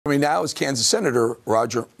I mean, now is Kansas Senator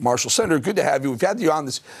Roger Marshall. Senator, good to have you. We've had you on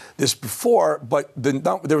this before, but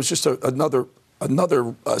there was just another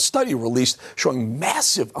study released showing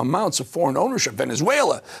massive amounts of foreign ownership.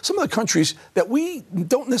 Venezuela, some of the countries that we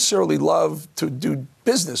don't necessarily love to do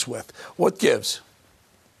business with. What gives?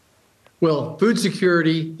 Well, food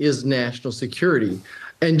security is national security.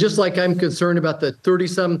 And just like I'm concerned about the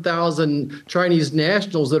 30-some thousand Chinese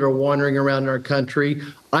nationals that are wandering around our country,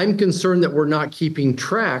 I'm concerned that we're not keeping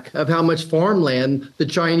track of how much farmland the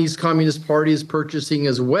Chinese Communist Party is purchasing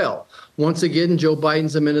as well. Once again, Joe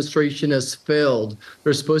Biden's administration has failed.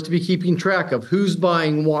 They're supposed to be keeping track of who's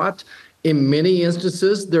buying what. In many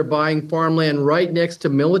instances, they're buying farmland right next to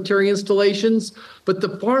military installations, but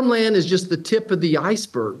the farmland is just the tip of the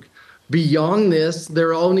iceberg. Beyond this,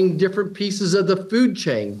 they're owning different pieces of the food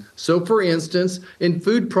chain. So, for instance, in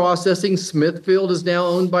food processing, Smithfield is now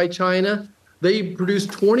owned by China. They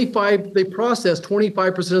process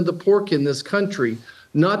 25% of the pork in this country.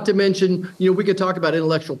 Not to mention, we could talk about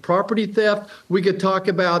intellectual property theft. We could talk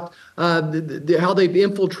about how they've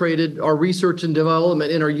infiltrated our research and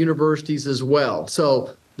development in our universities as well.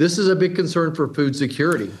 So this is a big concern for food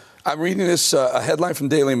security. I'm reading this a headline from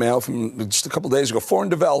Daily Mail from just a couple of days ago. Foreign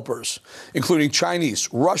developers, including Chinese,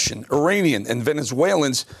 Russian, Iranian, and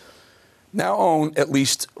Venezuelans, now own at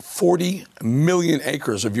least 40 million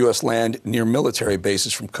acres of U.S. land near military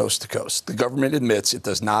bases from coast to coast. The government admits it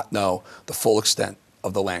does not know the full extent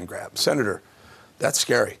of the land grab. Senator, that's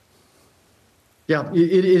scary. Yeah,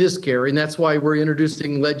 it is scary, and that's why we're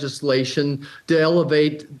introducing legislation to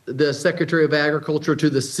elevate the Secretary of Agriculture to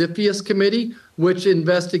the CFIUS Committee, which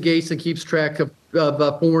investigates and keeps track of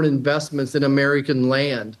foreign investments in American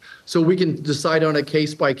land. So we can decide on a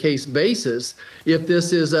case-by-case basis if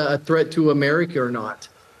this is a threat to America or not.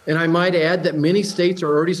 And I might add that many states are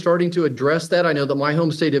already starting to address that. I know that my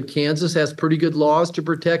home state of Kansas has pretty good laws to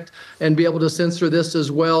protect and be able to censor this as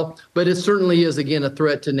well. But it certainly is, again, a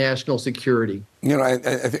threat to national security. I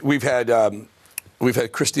think we've had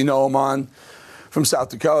Kristi Noem on from South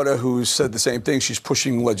Dakota who said the same thing. She's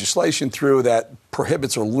pushing legislation through that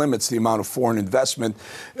prohibits or limits the amount of foreign investment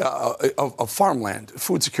of farmland,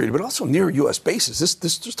 food security, but also near U.S. bases.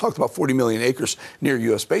 This just talked about 40 million acres near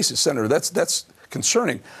U.S. bases. Senator, that's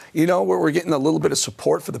concerning. We're getting a little bit of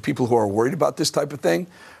support for the people who are worried about this type of thing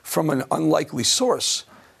from an unlikely source.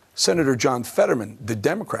 Senator John Fetterman, the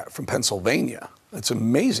Democrat from Pennsylvania. That's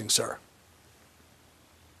amazing, sir.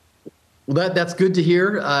 Well, that's good to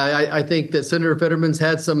hear. I think that Senator Fetterman's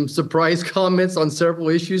had some surprise comments on several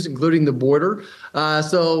issues, including the border.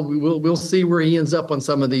 So we'll see where he ends up on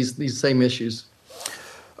some of these same issues.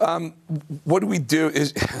 What do we do?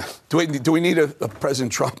 Do we need a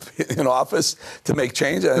President Trump in office to make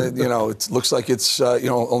change? It looks like it's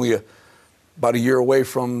only about a year away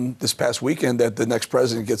from this past weekend that the next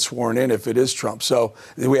president gets sworn in, if it is Trump. So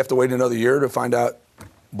do we have to wait another year to find out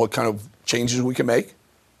what kind of changes we can make?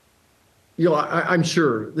 I'm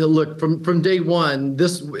sure. Look, from day one,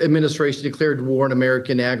 this administration declared war on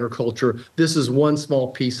American agriculture. This is one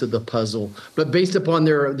small piece of the puzzle. But based upon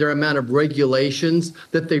their amount of regulations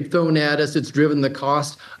that they've thrown at us, it's driven the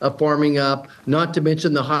cost of farming up, not to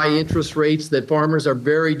mention the high interest rates that farmers are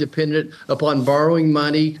very dependent upon borrowing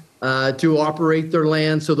money to operate their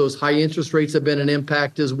land. So those high interest rates have been an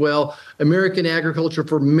impact as well. American agriculture,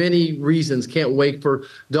 for many reasons, can't wait for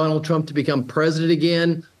Donald Trump to become president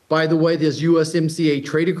again. By the way, this USMCA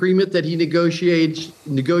trade agreement that he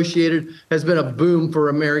negotiated has been a boom for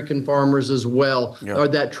American farmers as well. Yeah. Or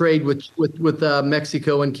that trade with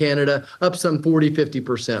Mexico and Canada up some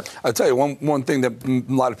 40-50%. I'll tell you one thing that a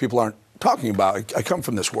lot of people aren't talking about. I come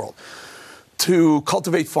from this world. To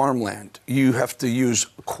cultivate farmland, you have to use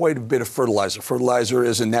quite a bit of fertilizer. Fertilizer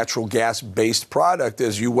is a natural gas-based product,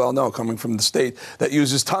 as you well know, coming from the state that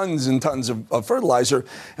uses tons and tons of fertilizer.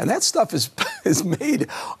 And that stuff is made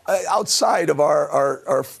outside of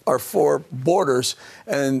our four borders.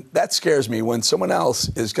 And that scares me. When someone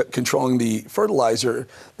else is controlling the fertilizer,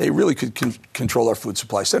 they really could control our food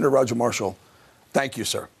supply. Senator Roger Marshall, thank you,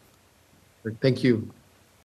 sir. Thank you.